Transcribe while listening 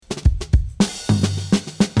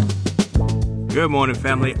Good morning,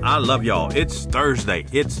 family. I love y'all. It's Thursday.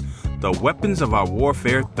 It's the Weapons of Our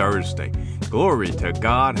Warfare Thursday. Glory to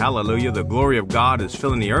God. Hallelujah. The glory of God is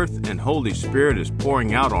filling the earth and Holy Spirit is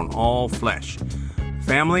pouring out on all flesh.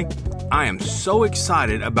 Family, I am so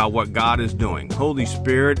excited about what God is doing. Holy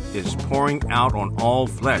Spirit is pouring out on all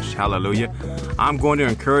flesh. Hallelujah. I'm going to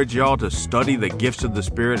encourage y'all to study the gifts of the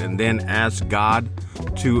Spirit and then ask God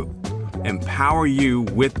to empower you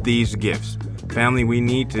with these gifts. Family, we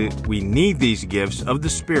need these gifts of the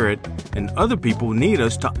Spirit, and other people need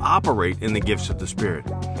us to operate in the gifts of the Spirit.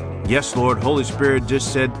 Yes, Lord, Holy Spirit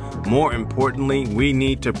just said, more importantly, we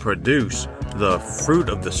need to produce the fruit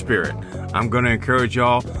of the Spirit. I'm going to encourage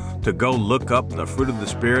y'all to go look up the fruit of the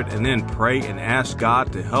Spirit and then pray and ask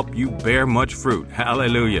God to help you bear much fruit.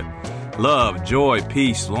 Hallelujah. Love, joy,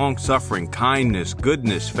 peace, long-suffering, kindness,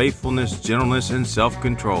 goodness, faithfulness, gentleness, and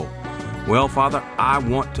self-control. Well, Father, I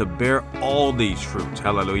want to bear all these fruits.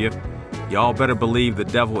 Hallelujah. Y'all better believe the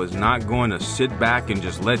devil is not going to sit back and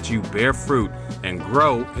just let you bear fruit and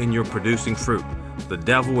grow in your producing fruit. The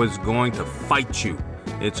devil is going to fight you.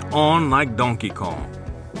 It's on like Donkey Kong.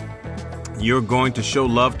 You're going to show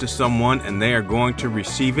love to someone and they are going to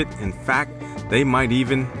receive it. In fact, they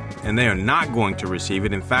are not going to receive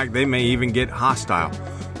it. In fact, they may even get hostile.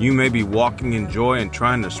 You may be walking in joy and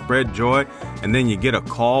trying to spread joy, and then you get a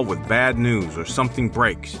call with bad news or something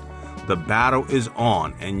breaks. The battle is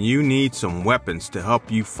on, and you need some weapons to help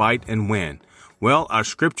you fight and win. Well, our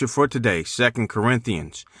scripture for today, 2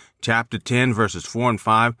 Corinthians chapter 10, verses 4 and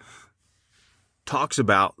 5, talks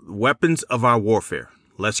about weapons of our warfare.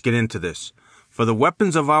 Let's get into this. For the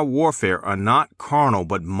weapons of our warfare are not carnal,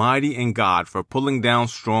 but mighty in God for pulling down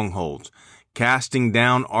strongholds, casting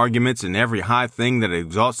down arguments and every high thing that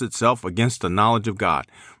exalts itself against the knowledge of God,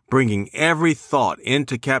 bringing every thought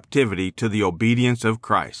into captivity to the obedience of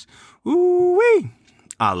Christ. Ooh-wee!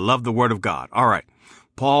 I love the word of God. All right.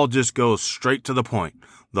 Paul just goes straight to the point.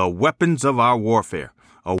 The weapons of our warfare.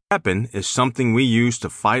 A weapon is something we use to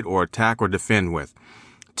fight or attack or defend with.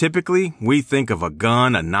 Typically, we think of a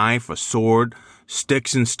gun, a knife, a sword,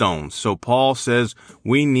 sticks and stones. So Paul says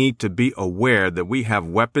we need to be aware that we have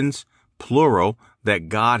weapons, plural, that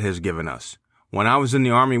God has given us. When I was in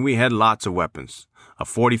the Army, we had lots of weapons. A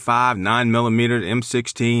 45, 9mm,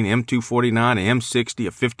 M16, M249, a M60,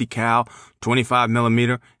 a 50 cal,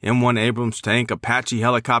 25mm, M1 Abrams tank, Apache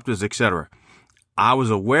helicopters, etc. I was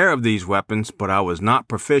aware of these weapons, but I was not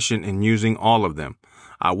proficient in using all of them.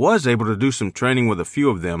 I was able to do some training with a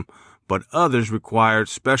few of them, but others required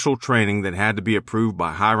special training that had to be approved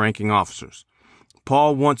by high-ranking officers.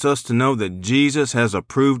 Paul wants us to know that Jesus has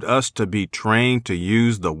approved us to be trained to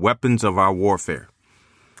use the weapons of our warfare.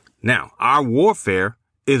 Now, our warfare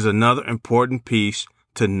is another important piece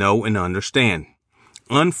to know and understand.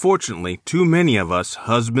 Unfortunately, too many of us,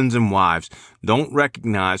 husbands and wives, don't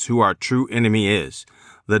recognize who our true enemy is.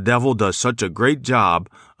 The devil does such a great job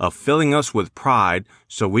of filling us with pride,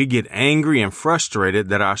 so we get angry and frustrated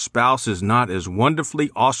that our spouse is not as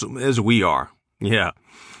wonderfully awesome as we are. Yeah.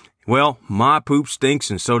 Well, my poop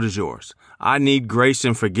stinks and so does yours. I need grace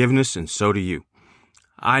and forgiveness and so do you.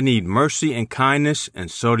 I need mercy and kindness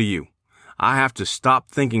and so do you. I have to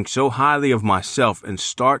stop thinking so highly of myself and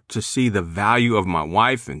start to see the value of my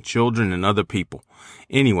wife and children and other people.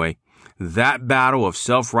 Anyway, that battle of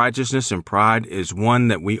self-righteousness and pride is one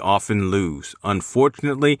that we often lose.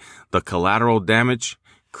 Unfortunately, the collateral damage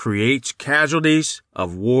creates casualties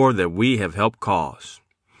of war that we have helped cause.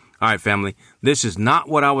 All right, family, this is not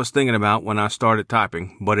what I was thinking about when I started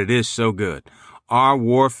typing, but it is so good. Our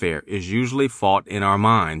warfare is usually fought in our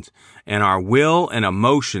minds, and our will and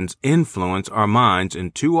emotions influence our minds,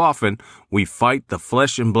 and too often we fight the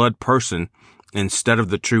flesh and blood person instead of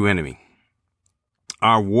the true enemy.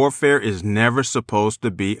 Our warfare is never supposed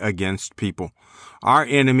to be against people. Our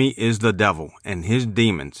enemy is the devil and his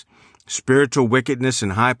demons, spiritual wickedness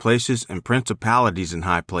in high places and principalities in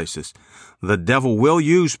high places. The devil will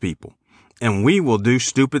use people, and we will do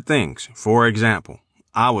stupid things. For example,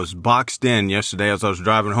 I was boxed in yesterday as I was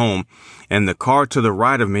driving home, and the car to the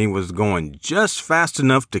right of me was going just fast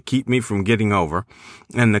enough to keep me from getting over,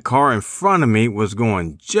 and the car in front of me was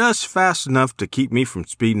going just fast enough to keep me from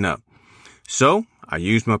speeding up. So I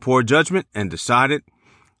used my poor judgment and decided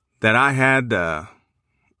that I had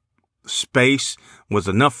space was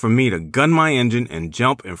enough for me to gun my engine and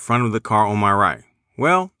jump in front of the car on my right.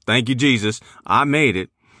 Well, thank you, Jesus. I made it.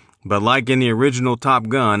 But like in the original Top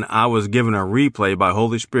Gun, I was given a replay by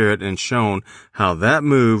Holy Spirit and shown how that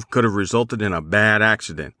move could have resulted in a bad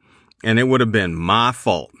accident. And it would have been my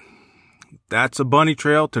fault. That's a bunny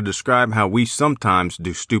trail to describe how we sometimes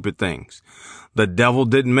do stupid things. The devil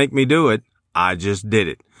didn't make me do it. I just did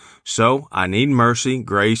it. So I need mercy,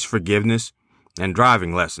 grace, forgiveness, and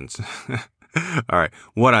driving lessons. All right.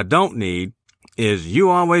 What I don't need is you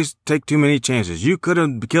always take too many chances. You could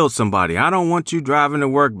have killed somebody. I don't want you driving to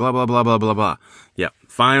work, blah, blah, blah, blah, blah, blah. Yeah.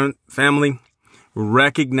 Family,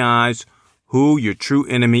 recognize who your true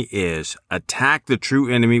enemy is. Attack the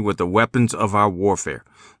true enemy with the weapons of our warfare.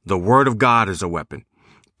 The word of God is a weapon.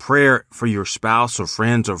 Prayer for your spouse or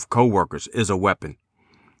friends or coworkers is a weapon.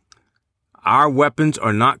 Our weapons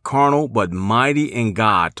are not carnal, but mighty in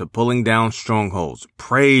God to pulling down strongholds.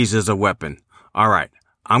 Praise is a weapon. All right,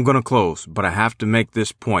 I'm going to close, but I have to make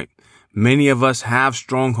this point. Many of us have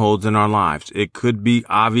strongholds in our lives. It could be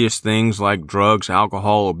obvious things like drugs,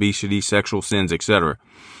 alcohol, obesity, sexual sins, etc.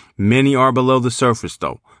 Many are below the surface,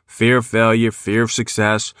 though. Fear of failure, fear of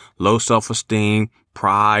success, low self-esteem,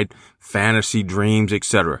 pride, fantasy, dreams,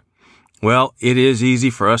 etc. Well, it is easy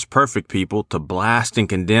for us perfect people to blast and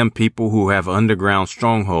condemn people who have underground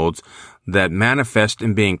strongholds that manifest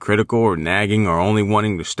in being critical or nagging or only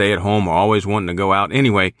wanting to stay at home or always wanting to go out.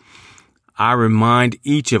 Anyway, I remind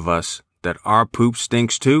each of us that our poop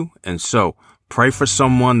stinks too, and so pray for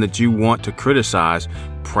someone that you want to criticize.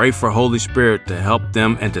 Pray for Holy Spirit to help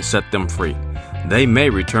them and to set them free. They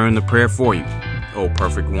may return the prayer for you. Oh,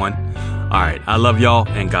 perfect one. All right, I love y'all,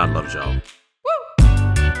 and God loves y'all.